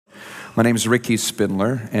My name is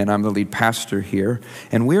Spindler, and I'm the lead pastor here.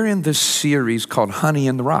 And we're in this series called Honey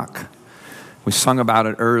in the Rock. We sung about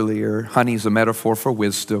it earlier. Honey is a metaphor for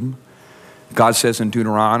wisdom. God says in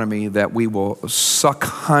Deuteronomy that we will suck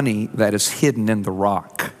honey that is hidden in the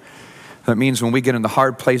rock. That means when we get in the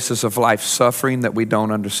hard places of life, suffering that we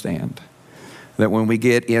don't understand. That when we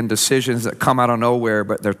get in decisions that come out of nowhere,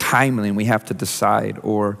 but they're timely and we have to decide.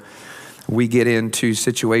 Or we get into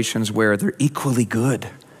situations where they're equally good.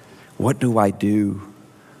 What do I do?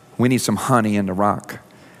 We need some honey in the rock.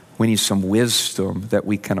 We need some wisdom that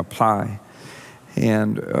we can apply.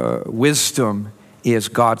 And wisdom is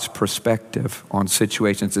God's perspective on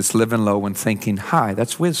situations. It's living low and thinking high.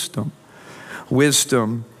 That's wisdom.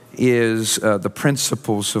 Wisdom is the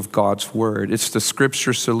principles of God's word. It's the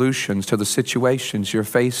scripture solutions to the situations you're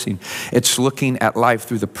facing. It's looking at life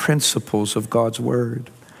through the principles of God's word.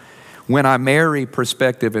 When I marry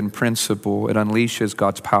perspective and principle, it unleashes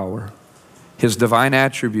God's power. His divine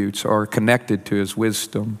attributes are connected to his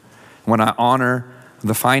wisdom. When I honor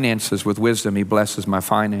the finances with wisdom, he blesses my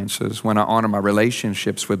finances. When I honor my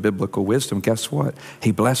relationships with biblical wisdom, guess what?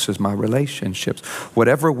 He blesses my relationships.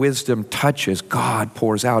 Whatever wisdom touches, God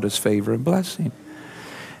pours out his favor and blessing.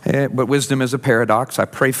 But wisdom is a paradox. I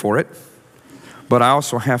pray for it, but I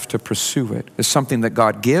also have to pursue it. It's something that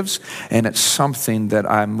God gives, and it's something that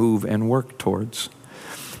I move and work towards.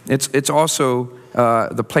 It's also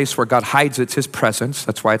the place where God hides it, his presence.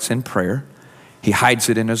 That's why it's in prayer. He hides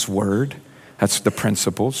it in his word. That's the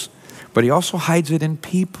principles. But he also hides it in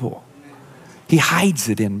people. He hides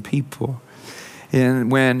it in people.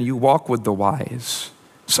 And when you walk with the wise,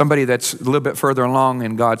 somebody that's a little bit further along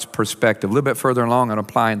in God's perspective, a little bit further along in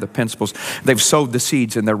applying the principles, they've sowed the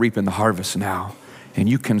seeds and they're reaping the harvest now. And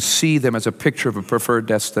you can see them as a picture of a preferred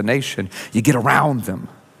destination. You get around them,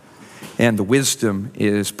 and the wisdom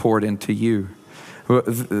is poured into you.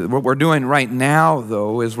 What we're doing right now,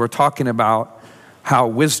 though, is we're talking about how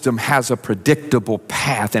wisdom has a predictable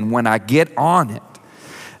path. And when I get on it,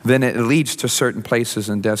 then it leads to certain places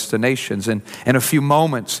and destinations. And in a few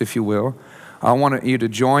moments, if you will, I want you to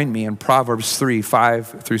join me in Proverbs 3,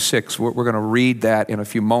 5 through 6. We're going to read that in a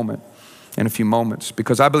few moments.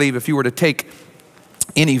 Because I believe if you were to take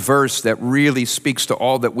any verse that really speaks to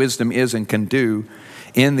all that wisdom is and can do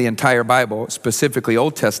in the entire Bible, specifically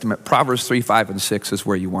Old Testament, Proverbs 3, 5, and 6 is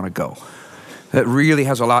where you want to go. That really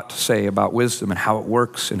has a lot to say about wisdom and how it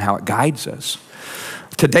works and how it guides us.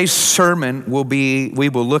 Today's sermon we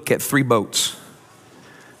will look at 3 boats.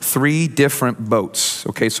 3 different boats.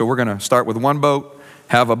 Okay, so we're gonna start with one boat,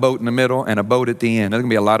 have a boat in the middle, and a boat at the end. There's gonna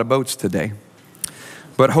be a lot of boats today.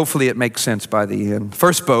 But hopefully it makes sense by the end.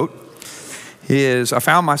 First boat is, I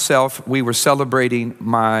found myself, we were celebrating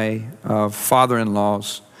my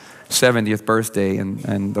father-in-law's 70th birthday,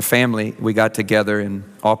 and the family, we got together and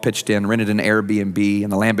all pitched in, rented an Airbnb in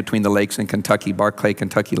the land between the lakes in Kentucky, Barclay,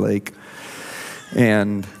 Kentucky Lake.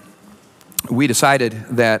 And we decided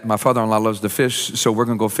that my father-in-law loves to fish, so we're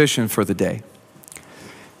gonna go fishing for the day.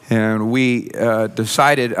 And we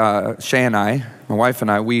decided, Shay and I, my wife and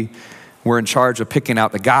I, we were in charge of picking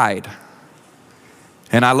out the guide.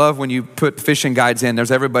 And I love when you put fishing guides in,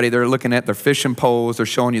 there's everybody, they're looking at their fishing poles, they're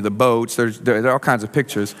showing you the boats, there are all kinds of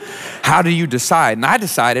pictures. How do you decide? And I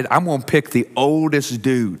decided I'm gonna pick the oldest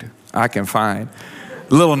dude I can find.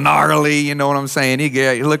 A little gnarly, you know what I'm saying?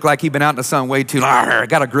 He looked like he'd been out in the sun way too long,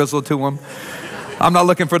 got a grizzle to him. I'm not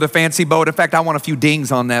looking for the fancy boat. In fact, I want a few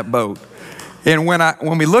dings on that boat. And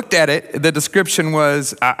when we looked at it, the description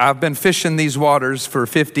was, I've been fishing these waters for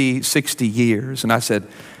 50, 60 years. And I said,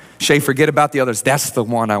 Shay, forget about the others. That's the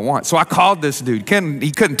one I want. So I called this dude.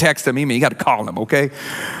 He couldn't text him, email. You got to call him, okay?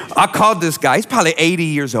 I called this guy. He's probably 80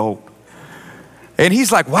 years old. And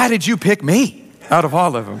he's like, why did you pick me out of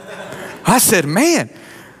all of them? I said, man,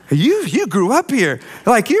 you grew up here.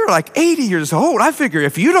 Like, you're like 80 years old. I figure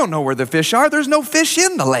if you don't know where the fish are, there's no fish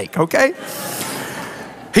in the lake, okay?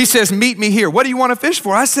 He says, meet me here. What do you want to fish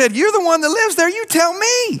for? I said, you're the one that lives there. You tell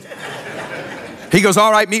me. He goes,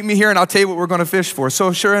 all right, meet me here and I'll tell you what we're gonna fish for.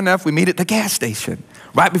 So sure enough, we meet at the gas station,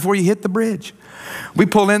 right before you hit the bridge. We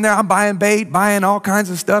pull in there, I'm buying bait, buying all kinds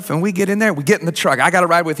of stuff, and we get in there, we get in the truck. I gotta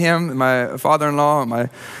ride with him, my father-in-law, my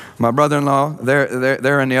brother-in-law,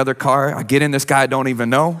 they're in the other car. I get in, this guy I don't even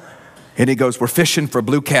know, and he goes, we're fishing for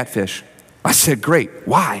blue catfish. I said, great,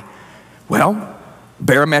 why? Well,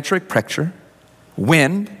 barometric pressure,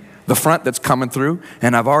 wind, the front that's coming through,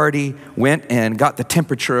 and I've already went and got the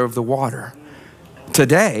temperature of the water.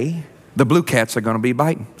 Today, the blue cats are gonna be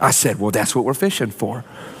biting. I said, well, that's what we're fishing for.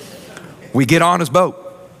 We get on his boat.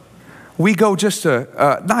 We go just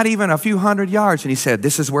not even a few hundred yards, and he said,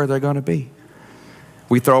 this is where they're gonna be.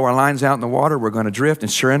 We throw our lines out in the water, we're going to drift,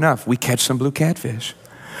 and sure enough, we catch some blue catfish.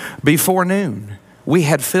 Before noon, we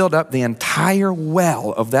had filled up the entire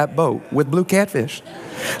well of that boat with blue catfish.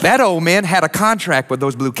 That old man had a contract with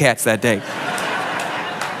those blue cats that day.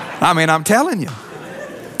 I mean, I'm telling you.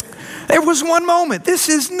 There was one moment, this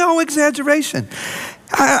is no exaggeration.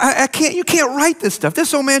 You can't write this stuff.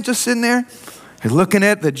 This old man just sitting there, he's looking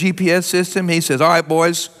at the GPS system. He says, all right,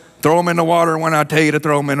 boys, throw them in the water when I tell you to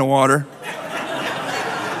throw them in the water.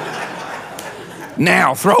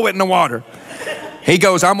 Now, throw it in the water. He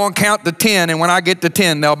goes, I'm going to count to 10, and when I get to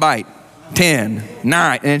 10, they'll bite. 10,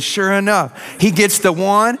 9, and sure enough, he gets to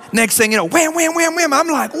 1. Next thing you know, wham, wham, wham, wham. I'm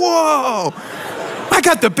like, whoa, I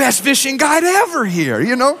got the best fishing guide ever here,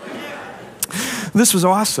 you know? This was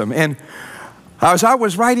awesome. And as I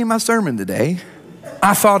was writing my sermon today,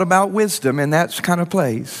 I thought about wisdom in that kind of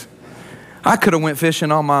place. I could have went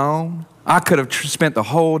fishing on my own. I could have spent the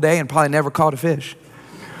whole day and probably never caught a fish.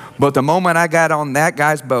 But the moment I got on that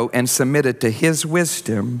guy's boat and submitted to his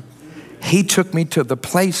wisdom, he took me to the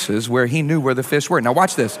places where he knew where the fish were. Now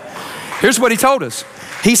watch this. Here's what he told us.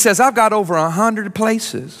 He says, I've got over 100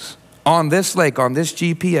 places on this lake, on this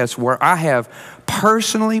GPS, where I have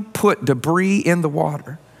personally put debris in the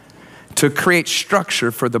water to create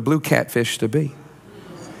structure for the blue catfish to be.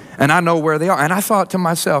 And I know where they are. And I thought to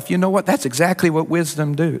myself, you know what? That's exactly what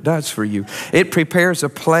wisdom does for you. It prepares a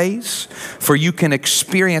place for you can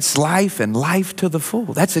experience life and life to the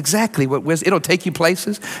full. That's exactly what wisdom, it'll take you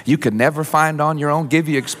places you could never find on your own, give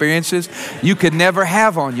you experiences you could never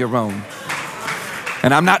have on your own.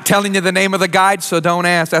 And I'm not telling you the name of the guide, so don't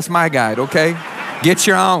ask. That's my guide, okay? Get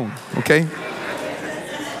your own, okay?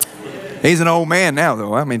 He's an old man now,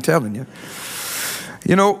 though. I mean, telling you.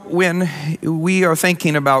 You know, when we are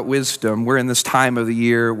thinking about wisdom, we're in this time of the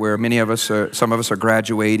year where some of us are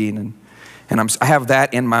graduating, and I have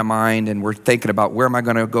that in my mind, and we're thinking about where am I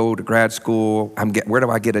going to go to grad school? Where do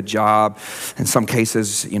I get a job? In some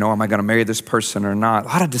cases, you know, am I going to marry this person or not? A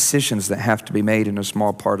lot of decisions that have to be made in a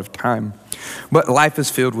small part of time. But life is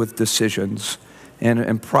filled with decisions.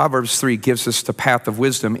 And Proverbs 3 gives us the path of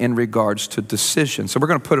wisdom in regards to decisions. So we're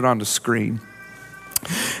going to put it on the screen.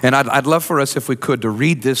 And I'd love for us, if we could, to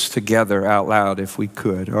read this together out loud, if we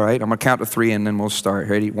could. All right, I'm going to count to 3 and then we'll start.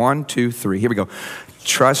 Ready? 1, 2, 3. Here we go.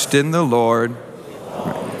 Trust in the Lord.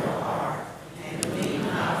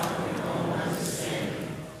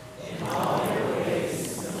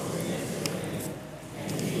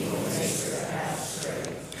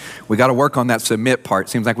 We got to work on that submit part.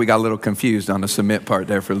 Seems like we got a little confused on the submit part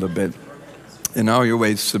there for a little bit. In all your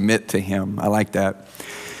ways, submit to him. I like that.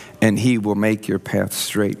 And he will make your path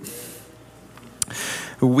straight.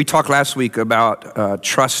 We talked last week about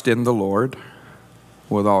trust in the Lord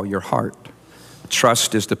with all your heart.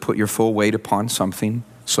 Trust is to put your full weight upon something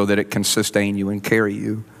so that it can sustain you and carry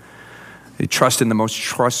you. You trust in the most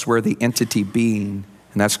trustworthy entity being,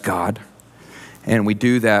 and that's God. And we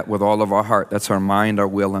do that with all of our heart. That's our mind, our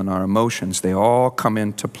will, and our emotions. They all come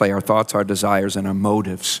into play, our thoughts, our desires, and our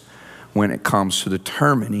motives when it comes to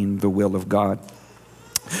determining the will of God.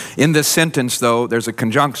 In this sentence, though, there's a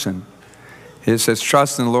conjunction. It says,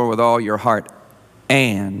 trust in the Lord with all your heart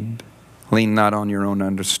and lean not on your own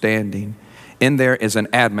understanding. In there is an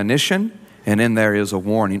admonition, and in there is a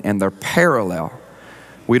warning, and they're parallel.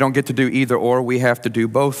 We don't get to do either or, we have to do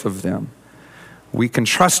both of them. We can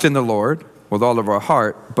trust in the Lord with all of our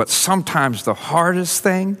heart, but sometimes the hardest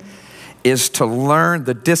thing is to learn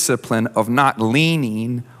the discipline of not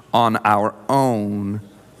leaning on our own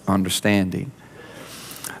understanding.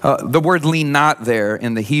 The word lean not there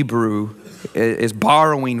in the Hebrew is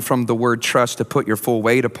borrowing from the word trust to put your full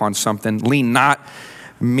weight upon something. Lean not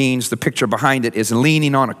means, the picture behind it is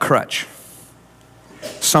leaning on a crutch.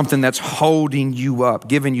 Something that's holding you up,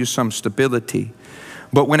 giving you some stability.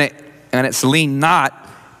 But when it's lean not,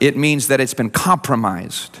 it means that it's been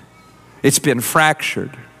compromised. It's been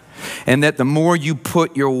fractured. And that the more you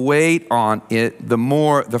put your weight on it, the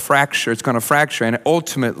more it's going to fracture. And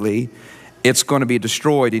ultimately, it's going to be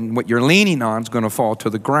destroyed. And what you're leaning on is going to fall to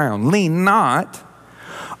the ground. Lean not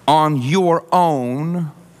on your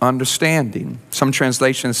own understanding. Some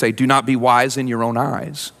translations say, do not be wise in your own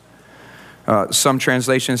eyes. Some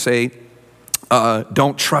translations say,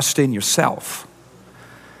 don't trust in yourself.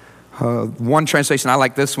 One translation, I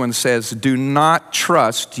like this one, says, do not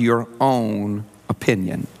trust your own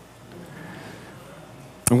opinion.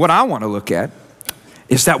 And what I want to look at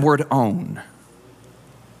is that word own.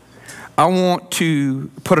 I want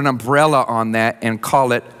to put an umbrella on that and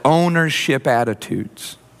call it ownership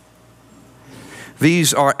attitudes.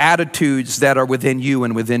 These are attitudes that are within you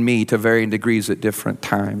and within me to varying degrees at different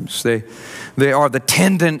times. They are the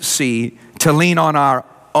tendency to lean on our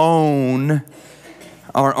own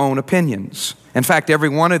opinions. In fact, every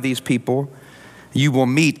one of these people you will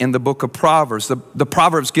meet in the book of Proverbs. The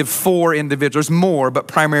Proverbs give 4 individuals, more, but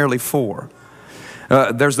primarily 4.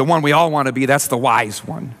 There's the one we all want to be, that's the wise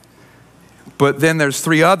one. But then there's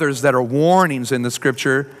 3 others that are warnings in the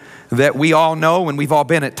scripture that we all know and we've all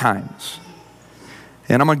been at times.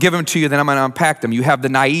 And I'm going to give them to you, then I'm going to unpack them. You have the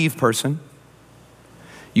naive person,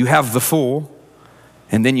 you have the fool,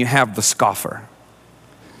 and then you have the scoffer.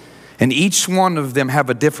 And each one of them have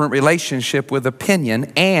a different relationship with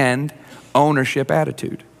opinion and ownership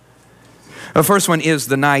attitude. The first one is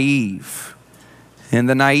the naive. And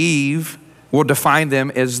the naive will define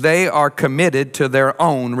them as they are committed to their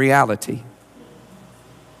own reality.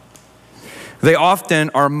 They often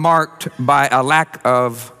are marked by a lack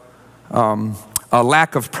of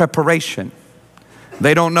preparation.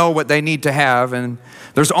 They don't know what they need to have, and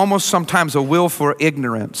there's almost sometimes a will for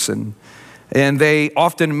ignorance, and they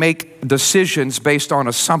often make decisions based on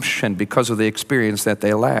assumption because of the experience that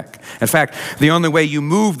they lack. In fact, the only way you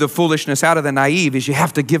move the foolishness out of the naive is you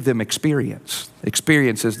have to give them experience.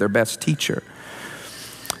 Experience is their best teacher.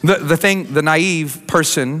 The naive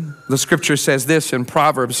person, the scripture says this in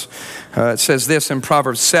Proverbs, it says this in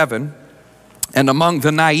Proverbs 7, and among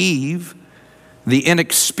the naive, the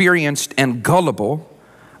inexperienced and gullible,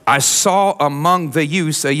 I saw among the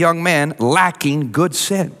youths a young man lacking good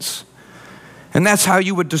sense. And that's how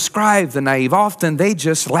you would describe the naive. Often they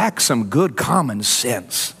just lack some good common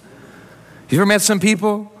sense. You ever met some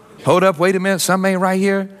people? Hold up, wait a minute, somebody right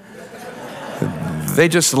here? They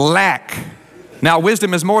just lack. Now,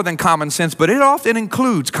 wisdom is more than common sense, but it often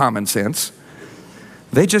includes common sense.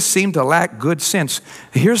 They just seem to lack good sense.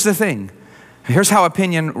 Here's the thing. Here's how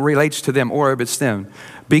opinion relates to them or orbits them.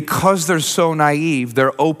 Because they're so naive,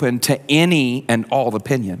 they're open to any and all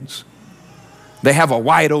opinions. They have a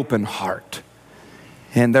wide open heart.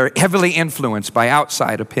 And they're heavily influenced by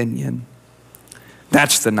outside opinion.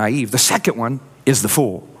 That's the naive. The second one is the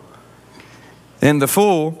fool. And the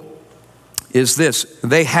fool is this.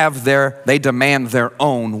 They demand their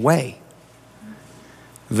own way.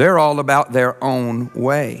 They're all about their own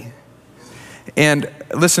way. And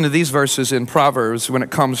listen to these verses in Proverbs when it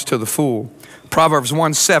comes to the fool. Proverbs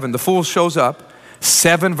 1:7, the fool shows up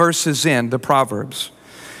 7 verses in the Proverbs.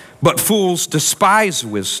 But fools despise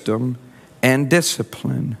wisdom and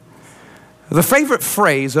discipline. The favorite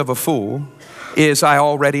phrase of a fool is, I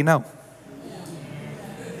already know.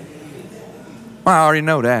 I already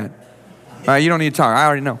know that. You don't need to talk, I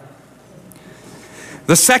already know.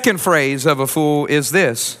 The second phrase of a fool is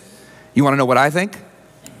this. You want to know what I think?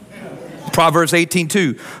 Proverbs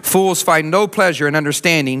 18:2, fools find no pleasure in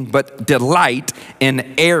understanding, but delight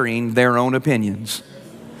in airing their own opinions.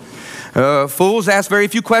 Fools ask very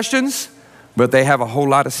few questions, but they have a whole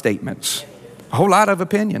lot of statements, a whole lot of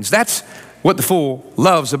opinions. That's what the fool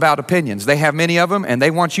loves about opinions. They have many of them, and they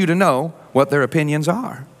want you to know what their opinions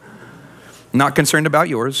are. Not concerned about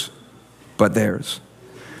yours, but theirs.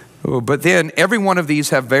 But then every one of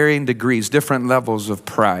these have varying degrees, different levels of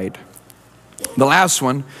pride. The last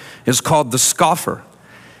one is called the scoffer.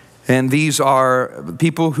 And these are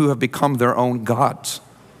people who have become their own gods.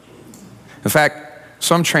 In fact,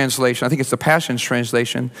 some translation, I think it's the Passion's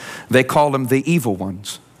translation, they call them the evil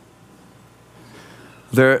ones.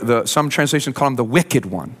 Some translations call them the wicked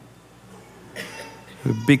one.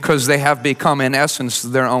 Because they have become, in essence,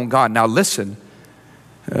 their own God. Now listen,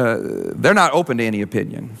 they're not open to any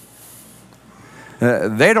opinion.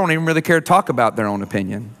 They don't even really care to talk about their own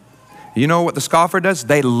opinion. You know what the scoffer does?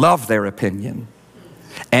 They love their opinion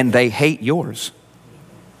and they hate yours.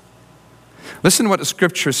 Listen to what the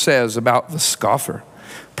scripture says about the scoffer.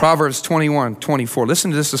 Proverbs 21:24.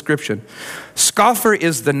 Listen to this description. Scoffer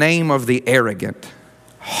is the name of the arrogant,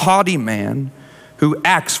 haughty man who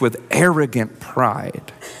acts with arrogant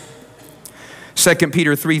pride. 2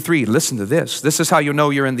 Peter 3:3. Listen to this. This is how you know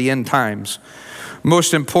you're in the end times.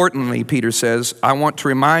 Most importantly, Peter says, I want to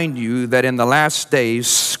remind you that in the last days,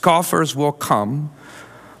 scoffers will come,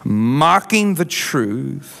 mocking the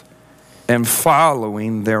truth and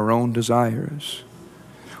following their own desires.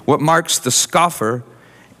 What marks the scoffer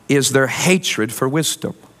is their hatred for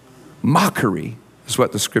wisdom. Mockery is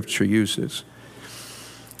what the scripture uses.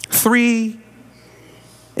 3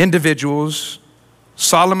 individuals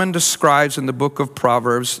Solomon describes in the book of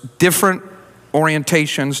Proverbs, different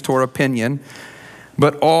orientations toward opinion,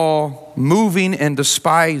 but all moving and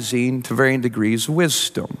despising to varying degrees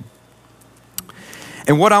wisdom.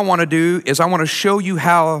 And what I want to do is I want to show you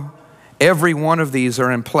how every one of these are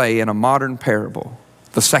in play in a modern parable,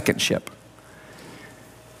 the second ship.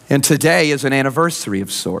 And today is an anniversary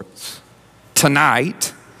of sorts.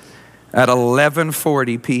 Tonight, at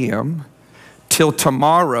 11:40 p.m. till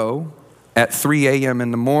tomorrow at 3 a.m.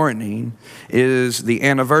 in the morning is the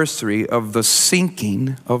anniversary of the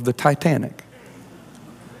sinking of the Titanic.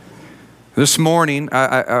 This morning,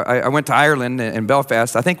 I went to Ireland and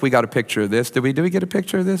Belfast. I think we got a picture of this. Did we get a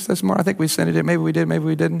picture of this morning? I think we sent it in. Maybe we did, maybe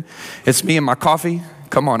we didn't. It's me and my coffee.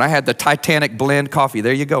 Come on, I had the Titanic blend coffee.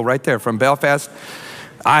 There you go, right there from Belfast,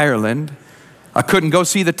 Ireland. I couldn't go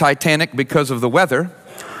see the Titanic because of the weather,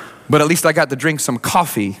 but at least I got to drink some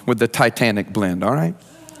coffee with the Titanic blend, all right?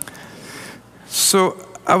 So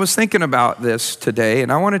I was thinking about this today, and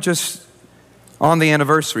I want to just, on the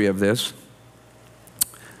anniversary of this,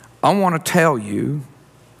 I want to tell you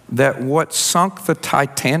that what sunk the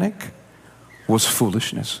Titanic was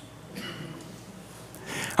foolishness.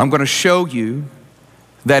 I'm going to show you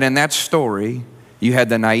that in that story, you had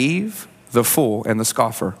the naive, the fool, and the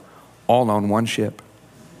scoffer all on one ship.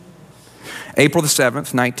 April the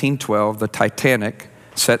 7th, 1912, the Titanic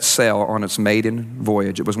set sail on its maiden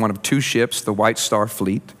voyage. It was one of two ships, the White Star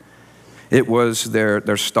Fleet. It was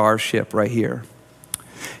their star ship right here.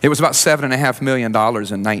 It was about $7.5 million in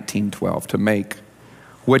 1912 to make,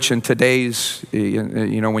 which in today's,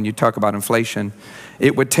 when you talk about inflation,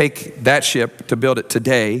 it would take that ship to build it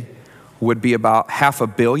today would be about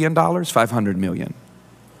 $500 million, $500 million.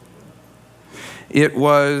 It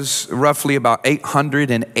was roughly about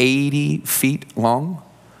 880 feet long,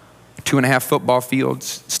 2.5 football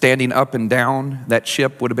fields standing up and down. That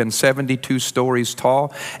ship would have been 72 stories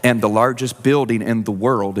tall and the largest building in the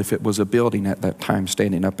world if it was a building at that time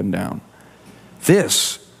standing up and down.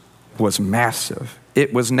 This was massive.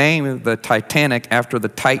 It was named the Titanic after the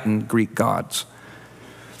Titan Greek gods.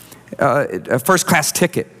 A first class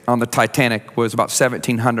ticket on the Titanic was about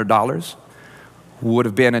 $1,700. Would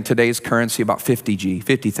have been in today's currency about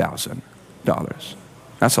 $50,000.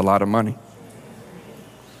 That's a lot of money.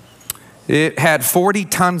 It had 40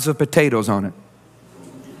 tons of potatoes on it,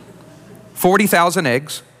 40,000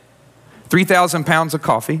 eggs, 3,000 pounds of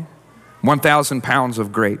coffee, 1,000 pounds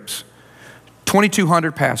of grapes.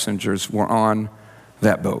 2,200 passengers were on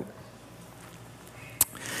that boat.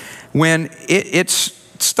 When it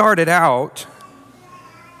started out,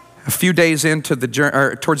 a few days into the journey,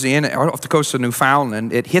 or towards the end, off the coast of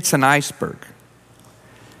Newfoundland, it hits an iceberg.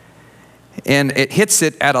 And it hits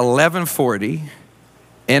it at 11:40,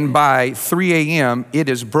 and by 3 a.m., it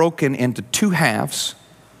is broken into two halves,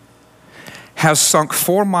 has sunk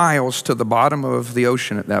 4 miles to the bottom of the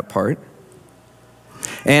ocean at that part,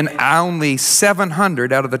 and only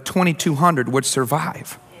 700 out of the 2,200 would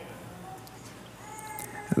survive.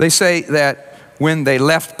 They say that when they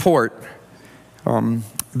left port,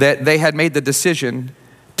 that they had made the decision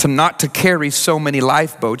to not to carry so many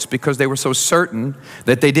lifeboats because they were so certain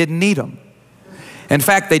that they didn't need them. In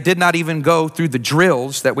fact, they did not even go through the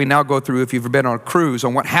drills that we now go through if you've ever been on a cruise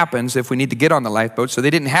on what happens if we need to get on the lifeboat. So they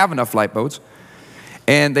didn't have enough lifeboats.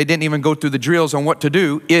 And they didn't even go through the drills on what to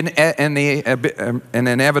do in the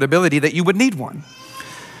inevitability that you would need one.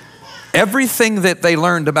 Everything that they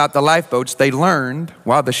learned about the lifeboats, they learned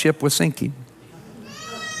while the ship was sinking.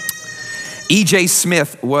 E.J.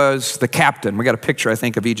 Smith was the captain. We got a picture, I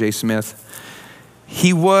think, of E.J. Smith.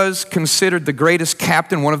 He was considered the greatest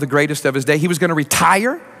captain, one of the greatest of his day. He was going to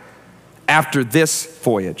retire after this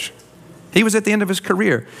voyage. He was at the end of his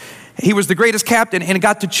career. He was the greatest captain and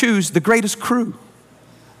got to choose the greatest crew.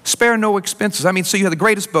 Spare no expenses. I mean, so you had the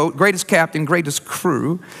greatest boat, greatest captain, greatest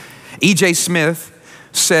crew. E.J. Smith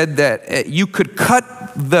said that you could cut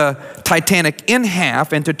the Titanic in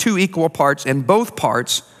half into 2 equal parts, and both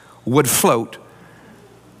parts would float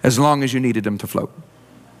as long as you needed them to float.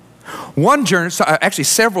 One journalist, actually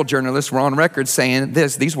several journalists were on record saying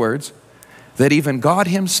these words, that even God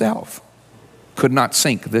himself could not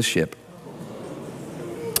sink this ship.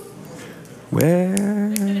 Well,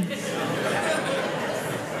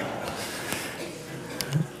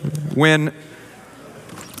 when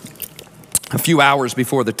a few hours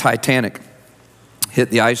before the Titanic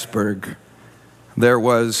hit the iceberg, there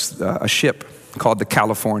was a ship called the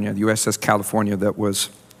California, the USS California, that was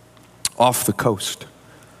off the coast.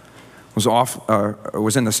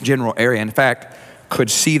 Was in this general area. In fact, could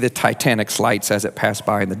see the Titanic's lights as it passed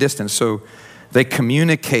by in the distance. So they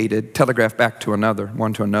communicated, telegraphed back to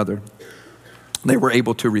one to another. They were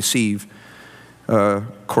able to receive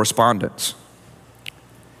correspondence.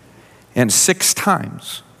 And 6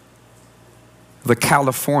 times, the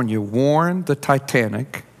California warned the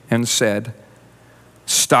Titanic and said,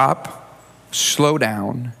 stop, slow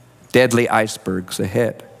down, deadly icebergs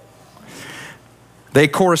ahead. They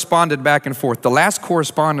corresponded back and forth. The last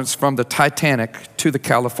correspondence from the Titanic to the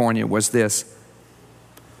California was this: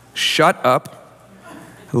 shut up,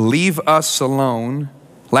 leave us alone.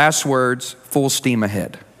 Last words, full steam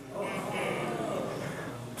ahead.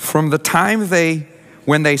 From the time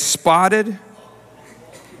when they spotted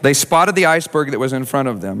the iceberg that was in front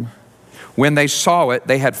of them. When they saw it,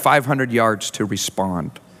 they had 500 yards to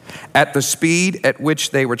respond. At the speed at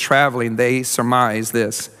which they were traveling, they surmised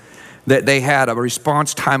this, that they had a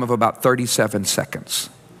response time of about 37 seconds.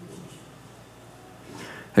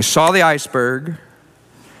 They saw the iceberg.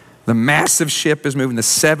 The massive ship is moving. The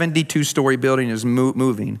 72-story building is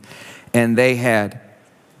moving. And they had,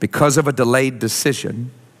 because of a delayed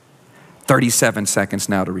decision, 37 seconds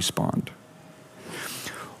now to respond.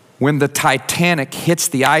 When the Titanic hits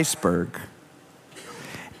the iceberg,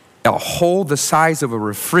 a hole the size of a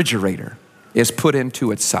refrigerator is put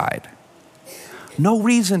into its side. No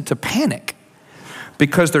reason to panic,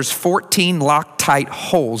 because there's 14 Loctite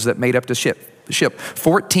holes that made up the ship.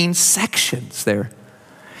 14 sections there.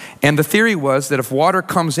 And the theory was that if water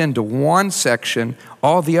comes into one section,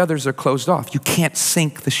 all the others are closed off. You can't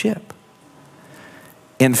sink the ship.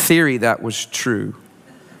 In theory, that was true.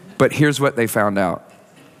 But here's what they found out,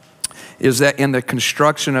 is that in the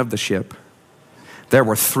construction of the ship, there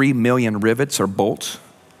were 3 million rivets or bolts.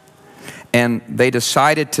 And they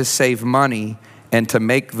decided to save money and to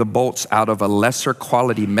make the bolts out of a lesser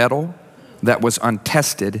quality metal that was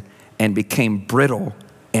untested and became brittle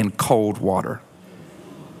in cold water.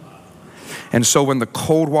 And so when the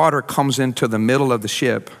cold water comes into the middle of the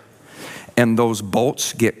ship and those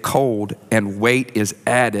bolts get cold and weight is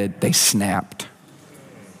added, they snapped.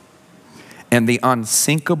 And the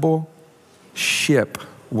unsinkable ship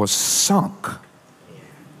was sunk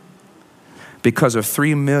because of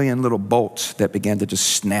 3 million little bolts that began to just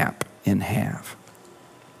snap in half.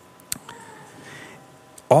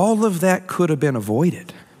 All of that could have been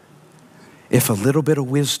avoided if a little bit of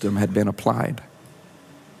wisdom had been applied.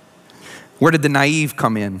 Where did the naive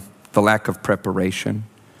come in? The lack of preparation.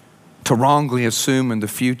 To wrongly assume in the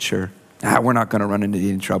future, we're not going to run into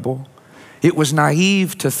any trouble. It was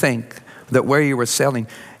naive to think that where you were sailing,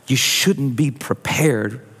 you shouldn't be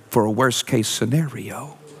prepared for a worst case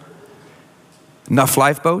scenario. Enough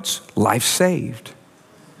lifeboats, life saved.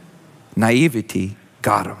 Naivety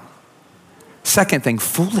got them. Second thing,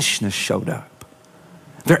 foolishness showed up.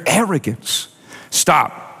 Their arrogance.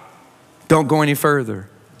 Stop. Don't go any further.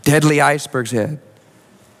 Deadly iceberg's head.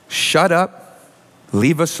 Shut up.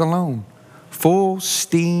 Leave us alone. Full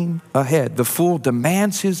steam ahead. The fool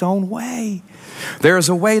demands his own way. There is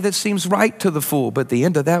a way that seems right to the fool, but the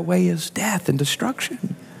end of that way is death and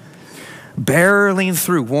destruction. Barreling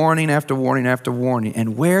through, warning after warning after warning.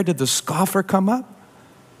 And where did the scoffer come up?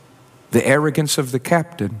 The arrogance of the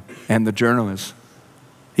captain and the journalist.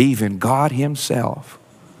 Even God himself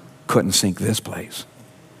couldn't sink this place.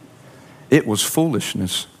 It was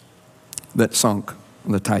foolishness that sunk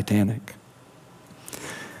the Titanic.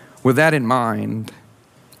 With that in mind,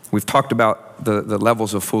 we've talked about the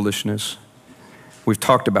levels of foolishness. We've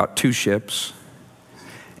talked about 2 ships.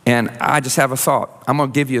 And I just have a thought. I'm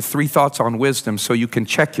going to give you 3 thoughts on wisdom so you can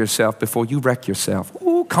check yourself before you wreck yourself.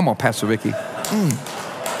 Ooh, come on, Pastor Ricky.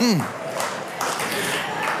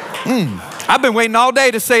 I've been waiting all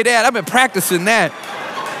day to say that. I've been practicing that.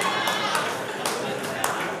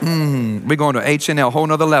 We're going to H&L, whole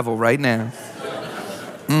nother level right now.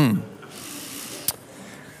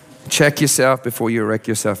 Check yourself before you wreck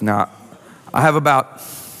yourself. Now, I have about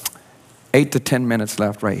 8 to 10 minutes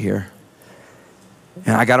left right here.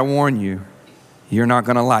 And I got to warn you, you're not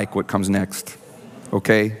going to like what comes next,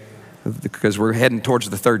 okay? Because we're heading towards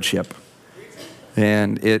the 3rd ship.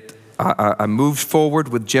 And I moved forward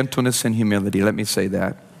with gentleness and humility. Let me say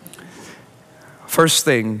that. First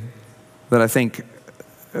thing that I think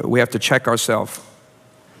we have to check ourselves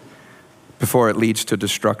before it leads to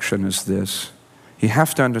destruction is this. You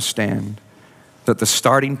have to understand that the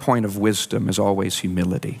starting point of wisdom is always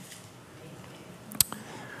humility.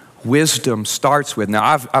 Wisdom starts with,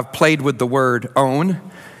 now I've played with the word own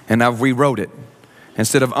and I've rewrote it.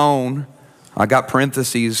 Instead of own, I got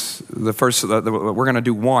parentheses, we're going to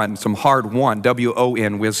do one, some hard one,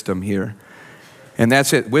 W-O-N, wisdom here. And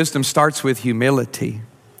that's it. Wisdom starts with humility.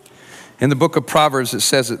 In the book of Proverbs, it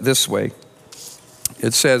says it this way.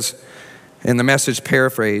 It says, in the Message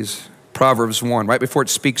paraphrase, Proverbs 1, right before it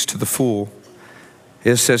speaks to the fool,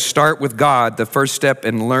 it says, start with God. The first step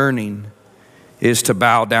in learning is to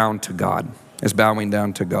bow down to God, is bowing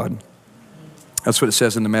down to God. That's what it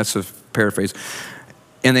says in the Message paraphrase.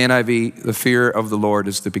 In the NIV, the fear of the Lord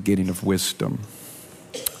is the beginning of wisdom.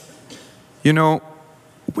 You know,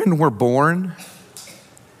 when we're born,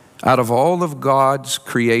 out of all of God's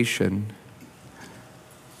creation,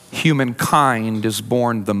 humankind is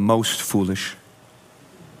born the most foolish.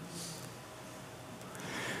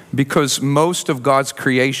 Because most of God's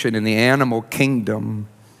creation in the animal kingdom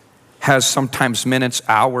has sometimes minutes,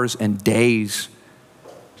 hours, and days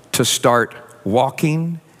to start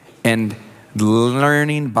walking and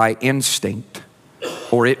learning by instinct,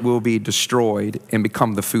 or it will be destroyed and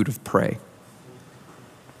become the food of prey.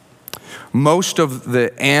 Most of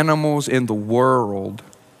the animals in the world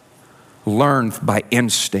learn by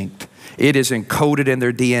instinct. It is encoded in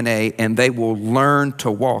their DNA, and they will learn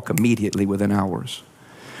to walk immediately within hours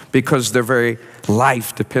because their very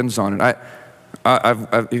life depends on it.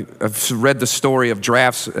 I've read the story of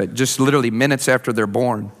giraffes just literally minutes after they're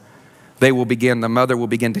born. The mother will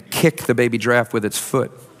begin to kick the baby giraffe with its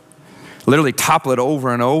foot, literally topple it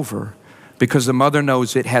over and over, because the mother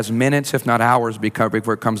knows it has minutes, if not hours, before it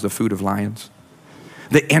becomes the food of lions.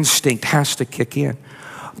 The instinct has to kick in.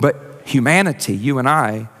 But humanity, you and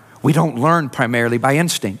I, we don't learn primarily by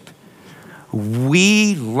instinct.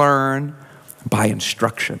 We learn by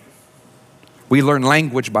instruction. We learn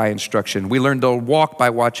language by instruction. We learn to walk by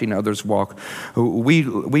watching others walk. We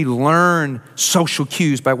learn social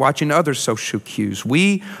cues by watching other social cues.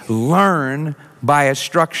 We learn by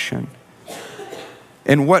instruction.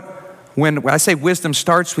 And when I say wisdom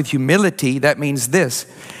starts with humility, that means this,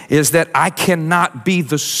 is that I cannot be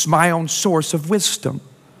my own source of wisdom.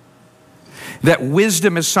 That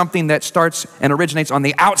wisdom is something that starts and originates on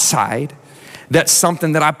the outside. That's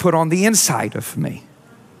something that I put on the inside of me.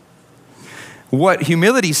 What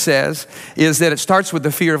humility says is that it starts with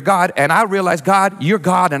the fear of God, and I realize, God, you're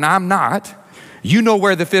God and I'm not. You know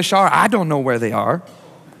where the fish are. I don't know where they are.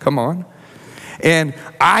 Come on. And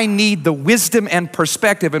I need the wisdom and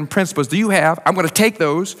perspective and principles do you have. I'm going to take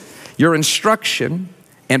those, your instruction,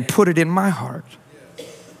 and put it in my heart.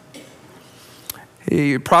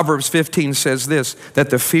 Proverbs 15 says this, that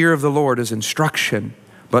the fear of the Lord is instruction,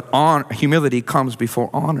 but humility comes before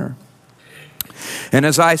honor. And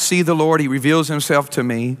as I see the Lord, he reveals himself to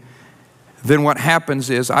me, then what happens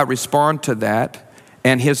is I respond to that,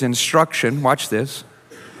 and his instruction, watch this,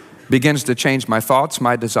 begins to change my thoughts,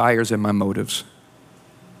 my desires, and my motives.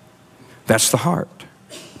 That's the heart,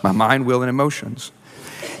 my mind, will, and emotions.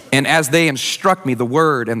 And as they instruct me, the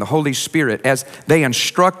Word and the Holy Spirit, as they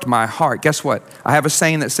instruct my heart, guess what? I have a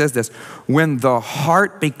saying that says this, when the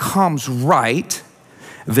heart becomes right,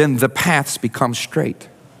 then the paths become straight.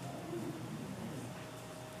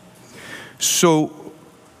 So,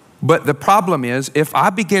 but the problem is, if I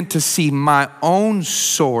begin to see my own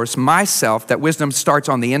source, myself, that wisdom starts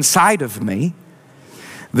on the inside of me,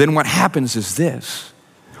 then what happens is this.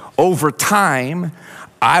 Over time,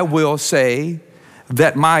 I will say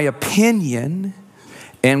that my opinion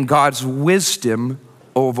and God's wisdom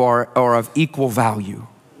are of equal value.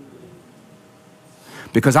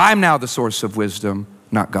 Because I'm now the source of wisdom,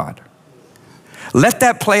 not God. Let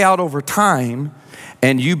that play out over time,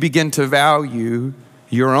 and you begin to value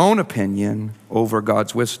your own opinion over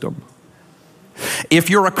God's wisdom. If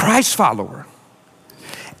you're a Christ follower,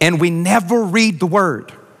 and we never read the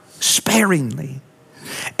Word sparingly,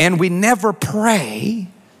 and we never pray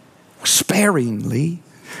sparingly,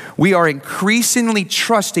 we are increasingly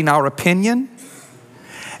trusting our opinion,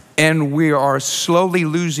 and we are slowly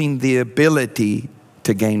losing the ability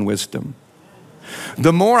to gain wisdom.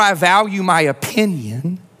 The more I value my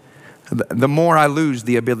opinion, the more I lose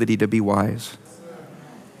the ability to be wise.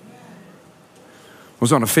 I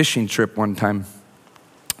was on a fishing trip one time,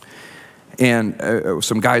 and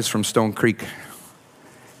some guys from Stone Creek,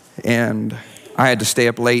 and I had to stay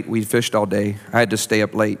up late. We fished all day. I had to stay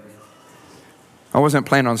up late. I wasn't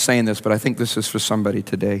planning on saying this, but I think this is for somebody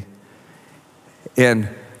today. And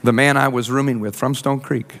the man I was rooming with from Stone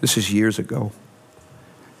Creek, this is years ago,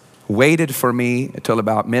 waited for me until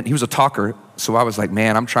about midnight. He was a talker, so I was like,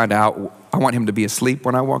 man, I want him to be asleep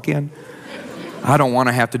when I walk in. I don't want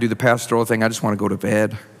to have to do the pastoral thing. I just want to go to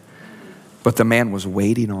bed. But the man was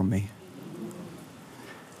waiting on me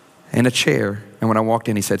in a chair. And when I walked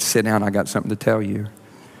in, he said, sit down, I got something to tell you.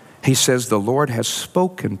 He says, the Lord has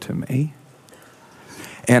spoken to me,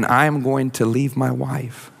 and I am going to leave my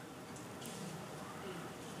wife.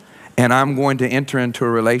 And I'm going to enter into a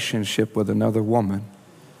relationship with another woman.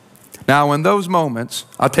 Now, in those moments,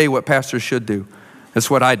 I'll tell you what pastors should do. That's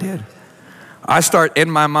what I did. I start in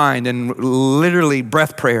my mind and literally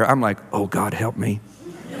breath prayer. I'm like, oh God, help me.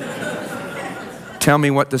 Tell me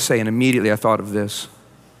what to say. And immediately I thought of this.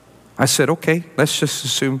 I said, okay, let's just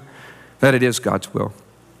assume that it is God's will.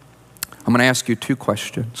 I'm going to ask you two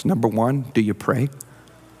questions. Number one, do you pray?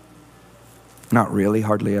 Not really,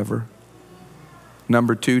 hardly ever.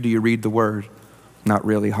 Number two, do you read the Word? Not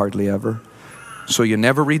really, hardly ever. So you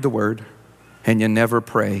never read the Word, and you never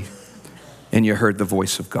pray, and you heard the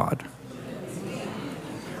voice of God.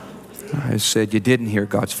 I said, you didn't hear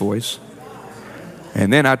God's voice.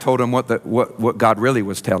 And then I told him what God really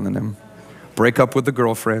was telling him. Break up with the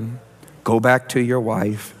girlfriend, go back to your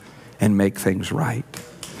wife, and make things right.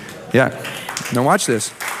 Yeah. Now watch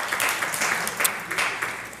this.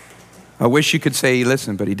 I wish you could say he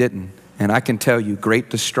listened, but he didn't. And I can tell you, great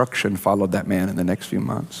destruction followed that man in the next few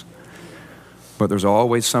months. But there's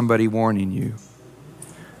always somebody warning you.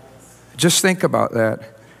 Just think about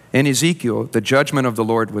that. In Ezekiel, the judgment of the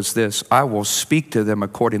Lord was this: I will speak to them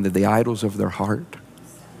according to the idols of their heart.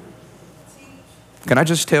 Can I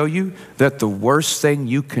just tell you that the worst thing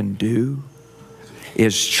you can do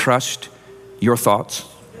is trust your thoughts,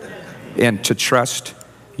 and to trust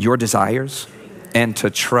your desires, and to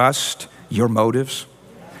trust your motives?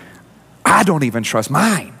 I don't even trust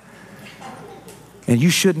mine. And you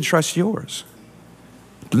shouldn't trust yours.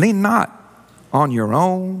 Lean not on your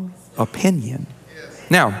own opinion.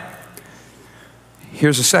 Now,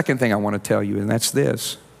 here's the second thing I want to tell you, and that's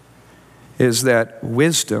this, is that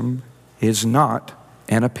wisdom is not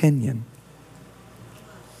an opinion.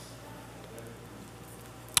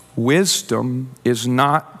 Wisdom is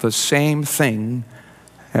not the same thing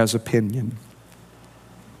as opinion.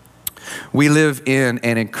 We live in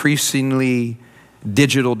an increasingly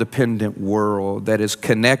digital dependent world that is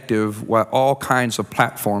connective with all kinds of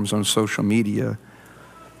platforms on social media.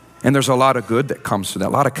 And there's a lot of good that comes to that,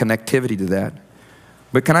 a lot of connectivity to that.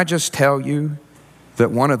 But can I just tell you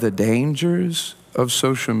that one of the dangers of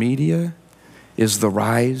social media is the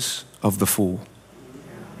rise of the fool?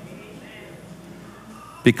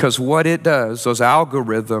 Because what it does, those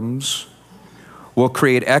algorithms will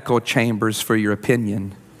create echo chambers for your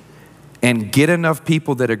opinion and get enough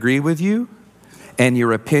people that agree with you, and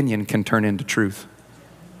your opinion can turn into truth.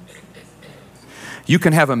 You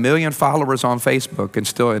can have 1 million followers on Facebook and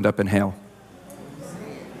still end up in hell.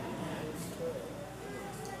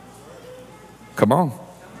 Come on.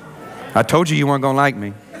 I told you weren't going to like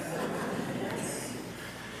me.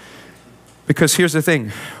 Because here's the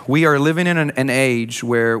thing. We are living in an age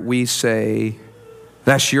where we say,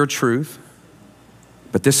 that's your truth,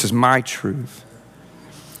 but this is my truth.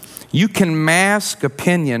 You can mask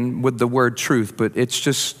opinion with the word truth, but it's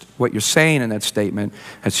just what you're saying in that statement.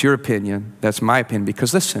 That's your opinion. That's my opinion.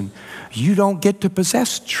 Because listen, you don't get to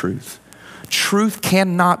possess truth. Truth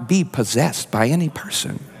cannot be possessed by any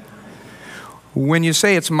person. When you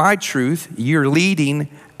say it's my truth, you're leading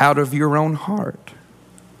out of your own heart.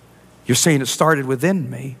 You're saying it started within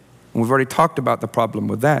me. And we've already talked about the problem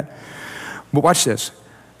with that. But watch this.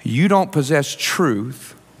 You don't possess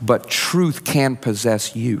truth, but truth can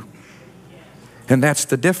possess you. And that's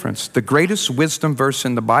the difference. The greatest wisdom verse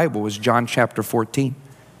in the Bible is John chapter 14.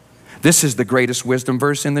 This is the greatest wisdom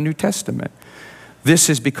verse in the New Testament. This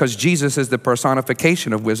is because Jesus is the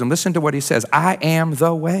personification of wisdom. Listen to what he says. I am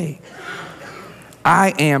the way.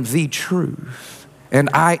 I am the truth. And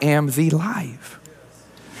I am the life.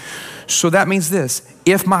 So that means this.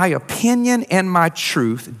 If my opinion and my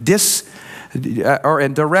truth are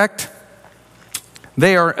in direct,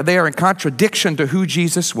 they are in contradiction to who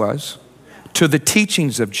Jesus was, to the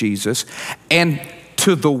teachings of Jesus, and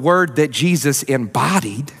to the word that Jesus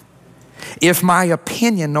embodied. If my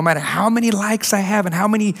opinion, no matter how many likes I have and how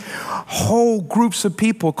many whole groups of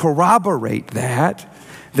people corroborate that,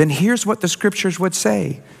 then here's what the scriptures would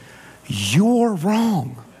say. You're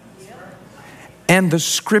wrong. And the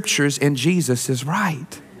scriptures in Jesus is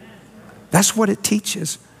right. That's what it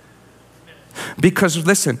teaches. Because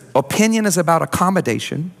listen, opinion is about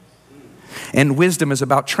accommodation, and wisdom is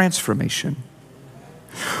about transformation.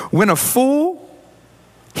 When a fool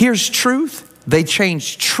hears truth, they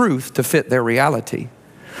change truth to fit their reality.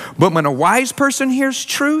 But when a wise person hears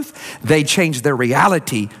truth, they change their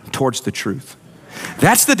reality towards the truth.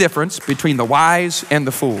 That's the difference between the wise and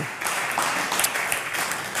the fool.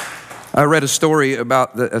 I read a story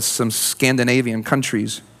about some Scandinavian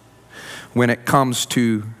countries when it comes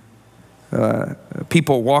to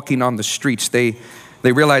people walking on the streets. They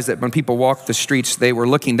realized that when people walked the streets, they were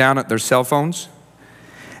looking down at their cell phones,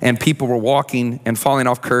 and people were walking and falling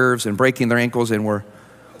off curves and breaking their ankles and were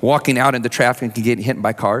walking out into traffic and getting hit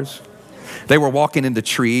by cars. They were walking into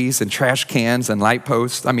trees and trash cans and light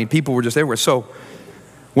posts. I mean, people were just everywhere. So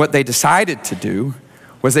what they decided to do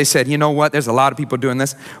was they said, you know what, there's a lot of people doing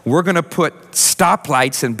this. We're going to put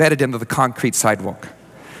stoplights embedded into the concrete sidewalk.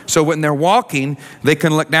 So when they're walking, they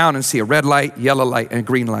can look down and see a red light, yellow light, and a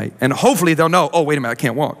green light. And hopefully they'll know, oh, wait a minute, I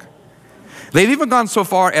can't walk. They've even gone so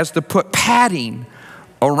far as to put padding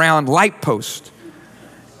around light posts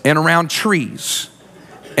and around trees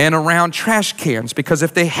and around trash cans, because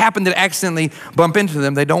if they happen to accidentally bump into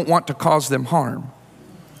them, they don't want to cause them harm.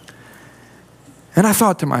 And I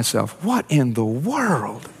thought to myself, what in the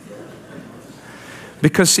world?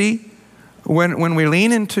 Because see, when we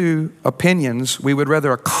lean into opinions, we would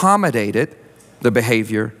rather accommodate it, the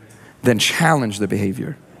behavior, than challenge the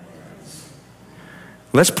behavior.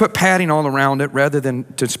 Let's put padding all around it rather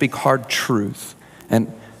than to speak hard truth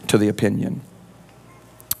and to the opinion.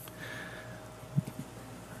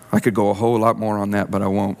 I could go a whole lot more on that, but I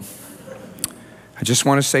won't. I just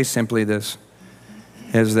want to say simply this,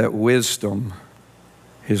 is that wisdom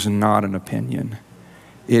is not an opinion.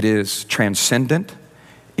 It is transcendent,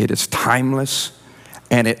 it is timeless,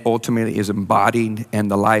 and it ultimately is embodied in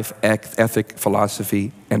the life, ethic,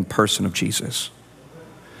 philosophy, and person of Jesus.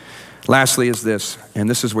 Lastly is this, and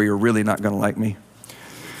this is where you're really not going to like me,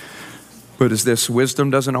 but is this: wisdom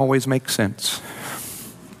doesn't always make sense.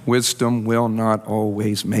 Wisdom will not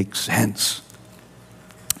always make sense.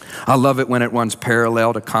 I love it when it runs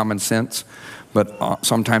parallel to common sense, but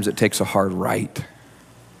sometimes it takes a hard right.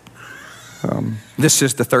 This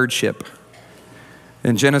is the third ship.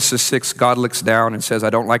 In Genesis 6, God looks down and says, I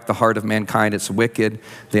don't like the heart of mankind. It's wicked.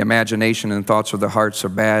 The imagination and thoughts of their hearts are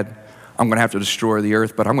bad. I'm going to have to destroy the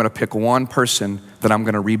earth, but I'm going to pick one person that I'm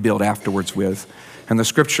going to rebuild afterwards with. And the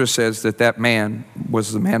scripture says that that man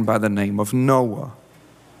was the man by the name of Noah.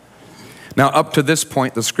 Now, up to this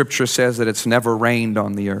point, the scripture says that it's never rained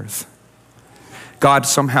on the earth. God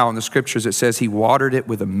somehow in the scriptures, it says he watered it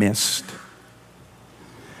with a mist.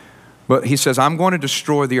 But he says, I'm going to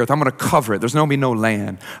destroy the earth. I'm going to cover it. There's going to be no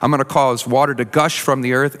land. I'm going to cause water to gush from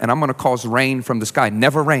the earth, and I'm going to cause rain from the sky.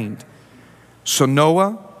 Never rained. So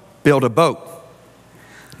Noah built a boat.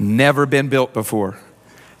 Never been built before.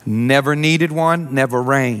 Never needed one, never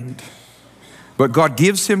rained. But God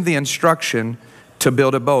gives him the instruction to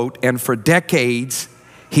build a boat, and for decades,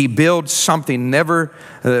 he builds something never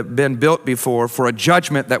been built before for a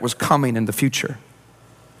judgment that was coming in the future.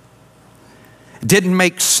 Didn't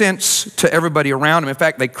make sense to everybody around him. In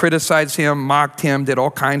fact, they criticized him, mocked him, did all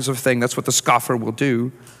kinds of things. That's what the scoffer will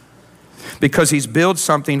do, because he's built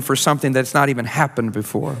something for something that's not even happened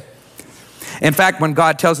before. In fact, when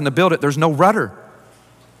God tells him to build it, there's no rudder.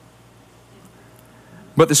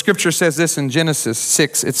 But the scripture says this in Genesis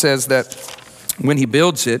 6. It says that when he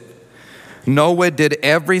builds it, Noah did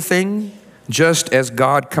everything just as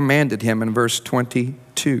God commanded him in verse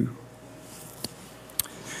 22.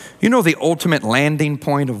 You know the ultimate landing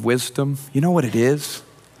point of wisdom? You know what it is?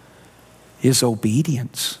 Is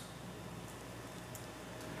obedience.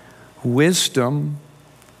 Wisdom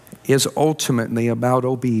is ultimately about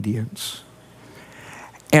obedience.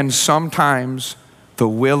 And sometimes the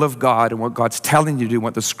will of God and what God's telling you to do,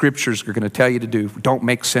 what the scriptures are going to tell you to do, don't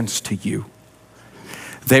make sense to you.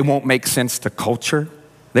 They won't make sense to culture.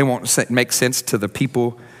 They won't make sense to the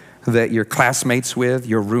people that you're classmates with,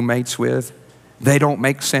 your roommates with. They don't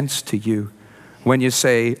make sense to you when you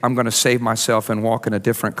say, I'm going to save myself and walk in a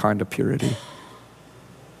different kind of purity.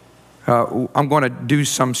 I'm going to do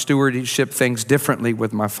some stewardship things differently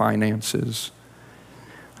with my finances.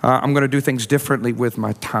 I'm going to do things differently with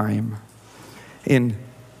my time.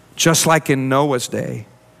 Just like in Noah's day,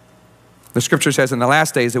 the scripture says in the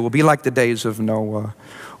last days, it will be like the days of Noah.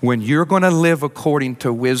 When you're going to live according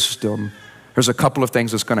to wisdom, there's a couple of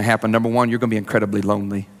things that's going to happen. Number one, you're going to be incredibly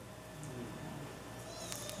lonely.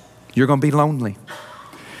 You're going to be lonely.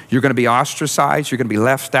 You're going to be ostracized. You're going to be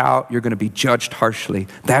left out. You're going to be judged harshly.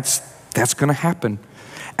 That's going to happen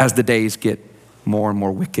as the days get more and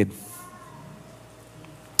more wicked.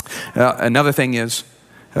 Another thing is,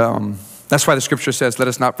 that's why the scripture says, let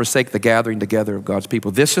us not forsake the gathering together of God's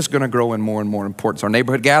people. This is going to grow in more and more importance. Our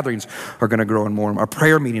neighborhood gatherings are going to grow in more and more. Our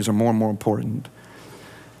prayer meetings are more and more important.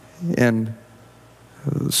 And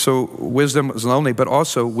so wisdom is lonely, but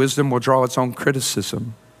also wisdom will draw its own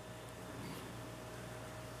criticism.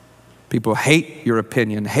 People hate your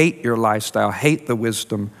opinion, hate your lifestyle, hate the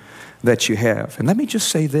wisdom that you have. And let me just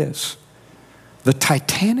say this. The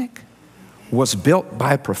Titanic was built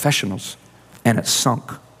by professionals and it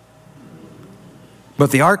sunk.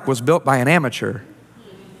 But the ark was built by an amateur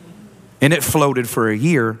and it floated for a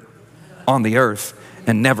year on the earth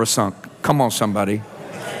and never sunk. Come on, somebody.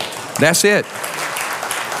 That's it.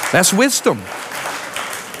 That's wisdom.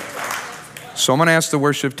 So I'm going to ask the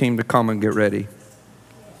worship team to come and get ready.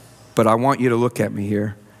 But I want you to look at me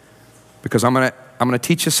here, because I'm going to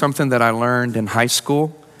teach you something that I learned in high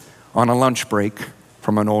school on a lunch break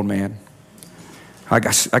from an old man. I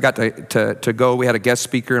got to go. We had a guest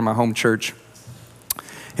speaker in my home church,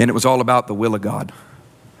 and it was all about the will of God.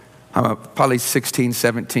 I'm a probably 16,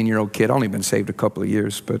 17-year-old kid. Only been saved a couple of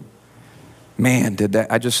years, but man, did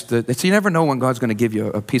that. You never know when God's going to give you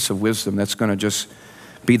a piece of wisdom that's going to just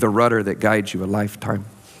be the rudder that guides you a lifetime.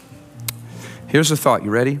 Here's the thought, you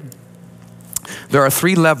ready? There are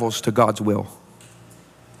 3 levels to God's will.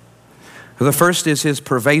 The first is his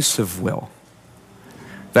pervasive will.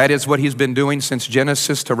 That is what he's been doing since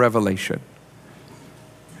Genesis to Revelation.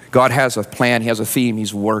 God has a plan, he has a theme,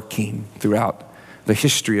 he's working throughout the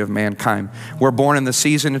history of mankind. We're born in the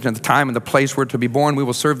season and the time and the place we're to be born. We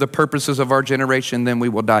will serve the purposes of our generation, then we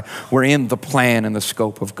will die. We're in the plan and the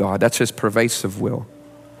scope of God. That's his pervasive will.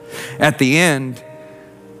 At the end,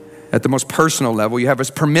 at the most personal level, you have his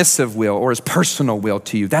permissive will or his personal will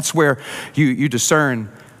to you. That's where you discern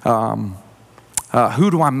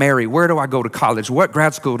who do I marry? Where do I go to college? What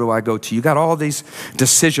grad school do I go to? You got all these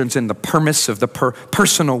decisions in the permissive, the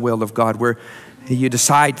personal will of God where you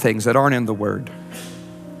decide things that aren't in the Word.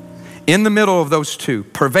 In the middle of those two,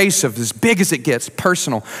 pervasive, as big as it gets,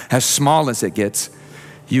 personal, as small as it gets,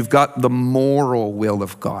 you've got the moral will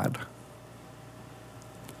of God.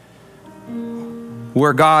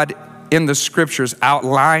 Where God in the scriptures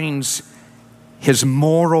outlines his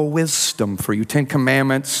moral wisdom for you. 10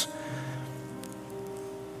 Commandments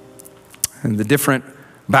and the different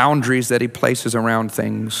boundaries that he places around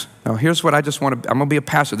things. Now here's what I just want to, I'm going to be a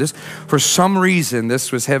pastor. This, for some reason,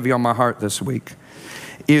 this was heavy on my heart this week,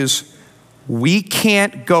 is we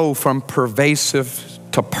can't go from pervasive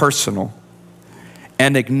to personal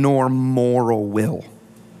and ignore moral will.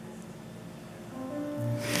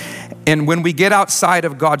 And when we get outside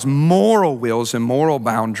of God's moral wills and moral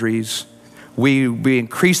boundaries, we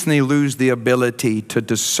increasingly lose the ability to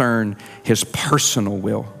discern his personal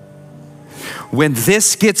will. When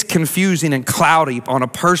this gets confusing and cloudy on a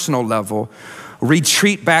personal level,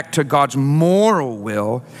 retreat back to God's moral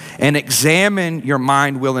will and examine your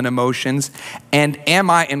mind, will, and emotions. And am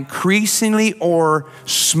I increasingly or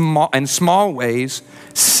in small ways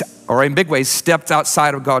or in big ways stepped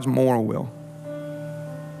outside of God's moral will?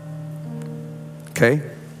 Okay?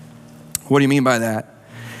 What do you mean by that?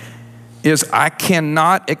 Is I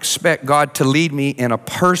cannot expect God to lead me in a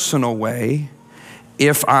personal way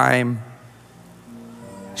if I'm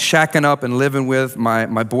shacking up and living with my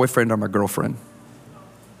boyfriend or my girlfriend.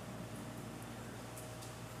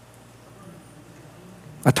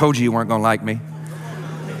 I told you weren't gonna like me.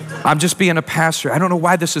 I'm just being a pastor. I don't know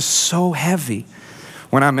why this is so heavy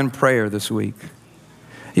when I'm in prayer this week.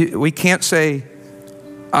 We can't say,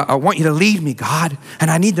 I want you to lead me, God, and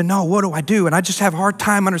I need to know, what do I do? And I just have a hard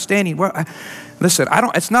time understanding. Listen,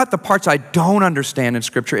 it's not the parts I don't understand in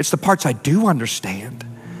Scripture, it's the parts I do understand.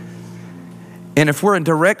 And if we're in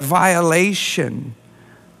direct violation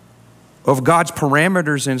of God's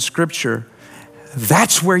parameters in Scripture,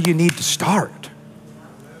 that's where you need to start.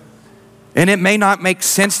 And it may not make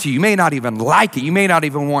sense to you. You may not even like it. You may not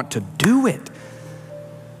even want to do it.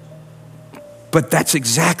 But that's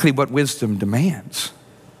exactly what wisdom demands.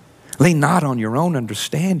 Lean not on your own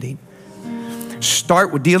understanding.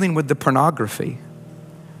 Start with dealing with the pornography.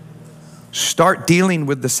 Start dealing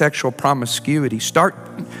with the sexual promiscuity. Start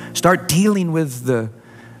dealing with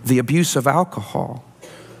the abuse of alcohol.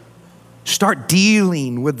 Start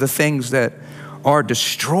dealing with the things that are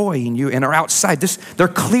destroying you and are outside. They're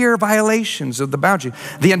clear violations of the boundary.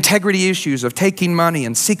 The integrity issues of taking money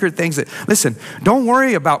and secret things that, listen, don't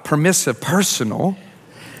worry about permissive personal.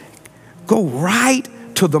 Go right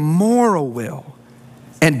to the moral will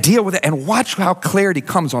and deal with it and watch how clarity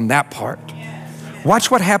comes on that part.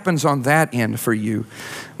 Watch what happens on that end for you.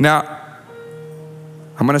 Now,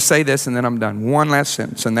 I'm going to say this and then I'm done. One last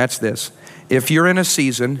sentence, and that's this. If you're in a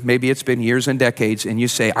season, maybe it's been years and decades, and you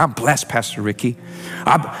say, I'm blessed, Pastor Ricky.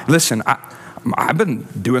 Listen, I've been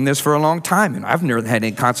doing this for a long time, and I've never had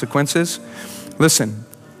any consequences. Listen,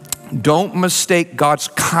 don't mistake God's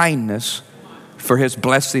kindness for his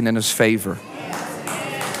blessing and his favor.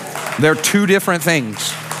 They're two different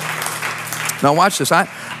things. Now watch this.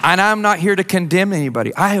 I'm not here to condemn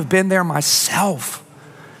anybody. I have been there myself.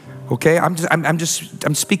 Okay,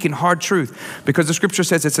 I'm speaking hard truth because the scripture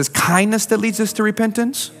says it's his kindness that leads us to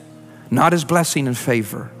repentance, not his blessing and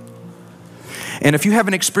favor. And if you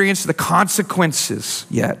haven't experienced the consequences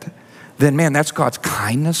yet, then man, that's God's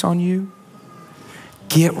kindness on you.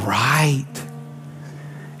 Get right.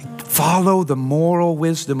 Follow the moral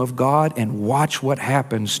wisdom of God and watch what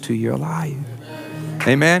happens to your life.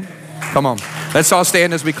 Amen. Come on. Let's all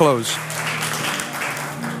stand as we close.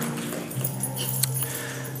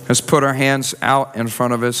 Let's put our hands out in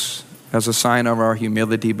front of us as a sign of our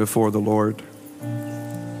humility before the Lord.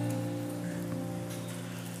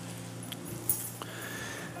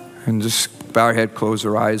 And just bow our head, close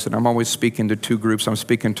our eyes. And I'm always speaking to two groups. I'm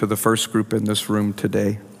speaking to the first group in this room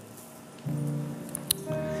today.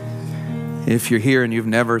 If you're here and you've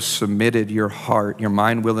never submitted your heart, your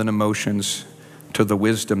mind, will, and emotions to the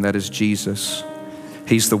wisdom that is Jesus.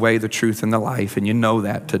 He's the way, the truth, and the life, and you know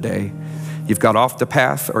that today. You've got off the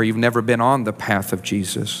path or you've never been on the path of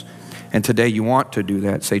Jesus. And today you want to do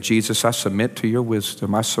that. Say, Jesus, I submit to your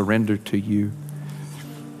wisdom. I surrender to you.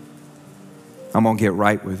 I'm going to get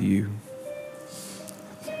right with you.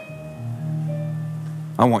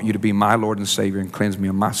 I want you to be my Lord and Savior and cleanse me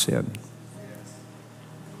of my sin.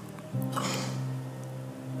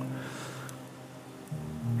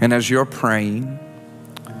 And as you're praying,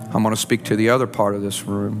 I'm going to speak to the other part of this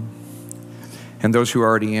room and those who are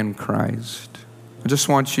already in Christ. I just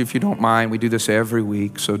want you, if you don't mind, we do this every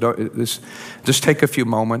week, so just take a few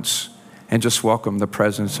moments and just welcome the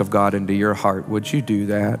presence of God into your heart. Would you do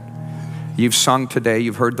that? You've sung today,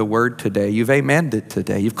 you've heard the word today, you've amened it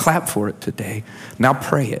today, you've clapped for it today. Now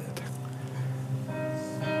pray it.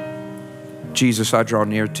 Jesus, I draw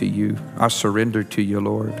near to you. I surrender to you,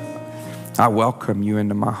 Lord. I welcome you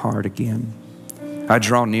into my heart again. I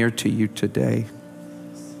draw near to you today.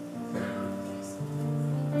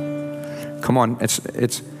 Come on,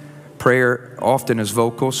 it's prayer often is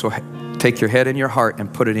vocal, so take your head in your heart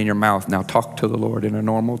and put it in your mouth. Now talk to the Lord in a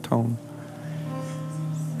normal tone.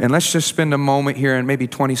 And let's just spend a moment here in maybe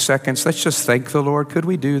 20 seconds. Let's just thank the Lord. Could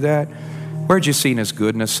we do that? Where did you see his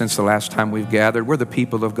goodness since the last time we've gathered? We're the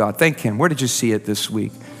people of God. Thank him. Where did you see it this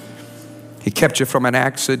week? He kept you from an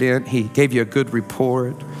accident. He gave you a good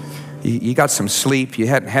report. You got some sleep you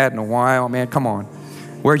hadn't had in a while. Man, come on.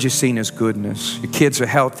 Where'd you seen his goodness? Your kids are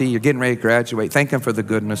healthy. You're getting ready to graduate. Thank him for the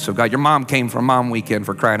goodness of God. Your mom came for Mom Weekend,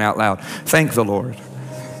 for crying out loud. Thank the Lord.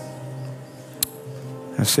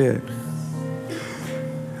 That's it.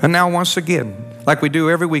 And now once again, like we do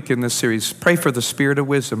every week in this series, pray for the spirit of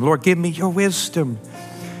wisdom. Lord, give me your wisdom.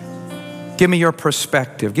 Give me your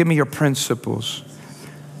perspective. Give me your principles.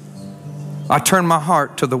 I turn my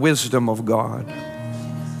heart to the wisdom of God.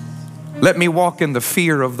 Let me walk in the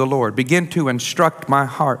fear of the Lord. Begin to instruct my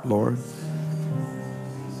heart, Lord.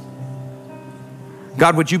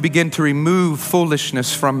 God, would you begin to remove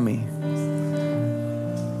foolishness from me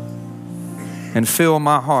and fill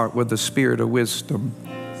my heart with the spirit of wisdom.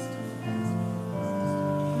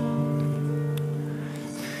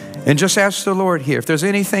 And just ask the Lord here, if there's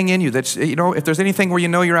anything in you that's, if there's anything where you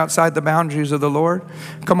know you're outside the boundaries of the Lord,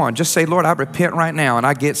 come on, just say, Lord, I repent right now and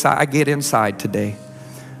I get inside today.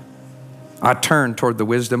 I turn toward the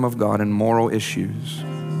wisdom of God in moral issues.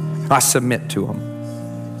 I submit to him.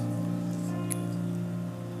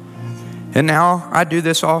 And now I do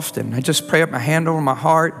this often. I just pray up my hand over my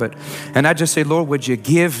heart, and I just say, Lord, would you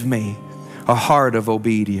give me a heart of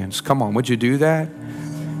obedience? Come on, would you do that?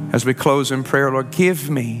 As we close in prayer, Lord, give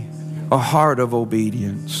me a heart of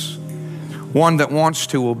obedience. One that wants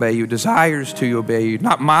to obey you, desires to obey you.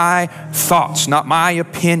 Not my thoughts, not my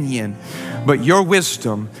opinion, but your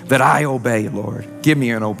wisdom that I obey, Lord. Give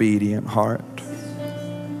me an obedient heart.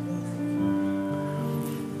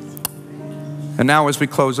 And now as we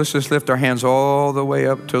close, let's just lift our hands all the way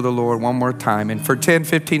up to the Lord one more time. And for 10,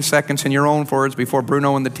 15 seconds in your own words before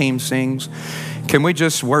Bruno and the team sings, can we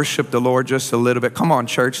just worship the Lord just a little bit? Come on,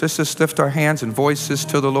 church. Let's just lift our hands and voices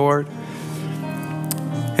to the Lord.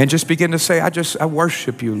 And just begin to say, I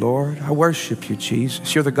worship you, Lord. I worship you,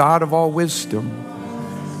 Jesus. You're the God of all wisdom.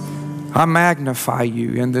 I magnify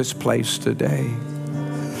you in this place today.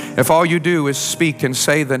 If all you do is speak and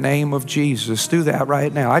say the name of Jesus, do that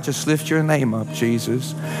right now. I just lift your name up,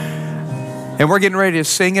 Jesus. And we're getting ready to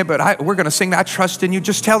sing it, but we're going to sing, I trust in you.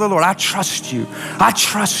 Just tell the Lord, I trust you. I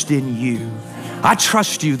trust in you. I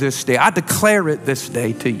trust you this day. I declare it this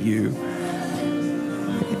day to you.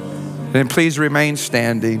 And please remain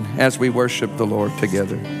standing as we worship the Lord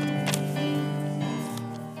together.